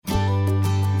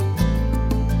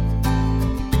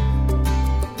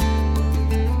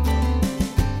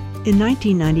In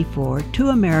 1994, two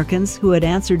Americans who had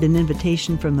answered an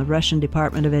invitation from the Russian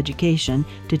Department of Education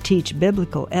to teach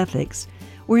biblical ethics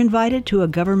were invited to a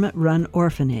government-run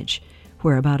orphanage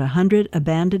where about 100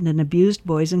 abandoned and abused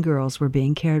boys and girls were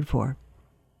being cared for.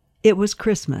 It was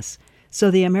Christmas, so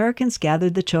the Americans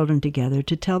gathered the children together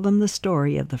to tell them the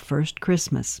story of the first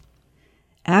Christmas.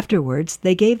 Afterwards,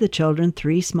 they gave the children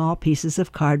 3 small pieces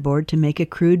of cardboard to make a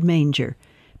crude manger,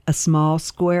 a small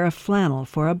square of flannel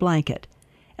for a blanket,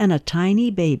 and a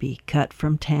tiny baby cut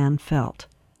from tan felt.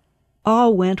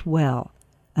 All went well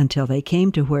until they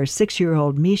came to where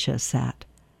 6-year-old Misha sat.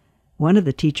 One of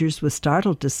the teachers was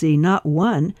startled to see not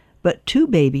 1, but 2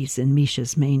 babies in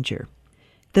Misha's manger.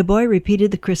 The boy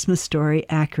repeated the Christmas story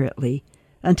accurately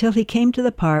until he came to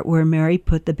the part where Mary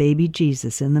put the baby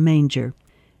Jesus in the manger.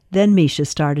 Then Misha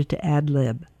started to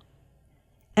ad-lib.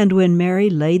 And when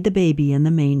Mary laid the baby in the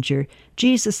manger,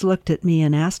 Jesus looked at me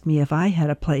and asked me if I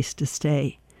had a place to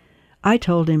stay. I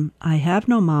told him, I have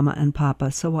no mama and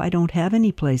papa, so I don't have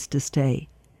any place to stay.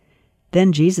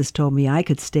 Then Jesus told me I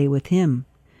could stay with him.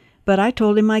 But I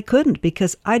told him I couldn't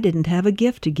because I didn't have a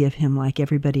gift to give him like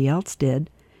everybody else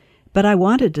did. But I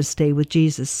wanted to stay with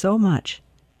Jesus so much.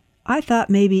 I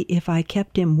thought maybe if I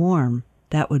kept him warm,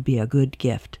 that would be a good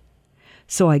gift.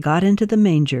 So I got into the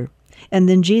manger, and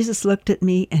then Jesus looked at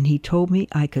me and he told me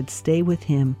I could stay with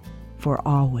him for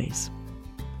always.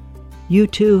 You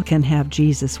too can have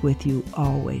Jesus with you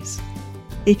always.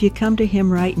 If you come to him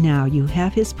right now, you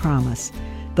have his promise.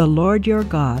 The Lord your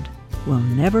God will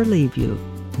never leave you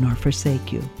nor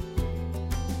forsake you.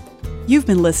 You've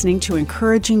been listening to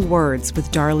Encouraging Words with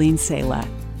Darlene Sala.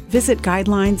 Visit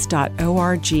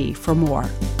guidelines.org for more.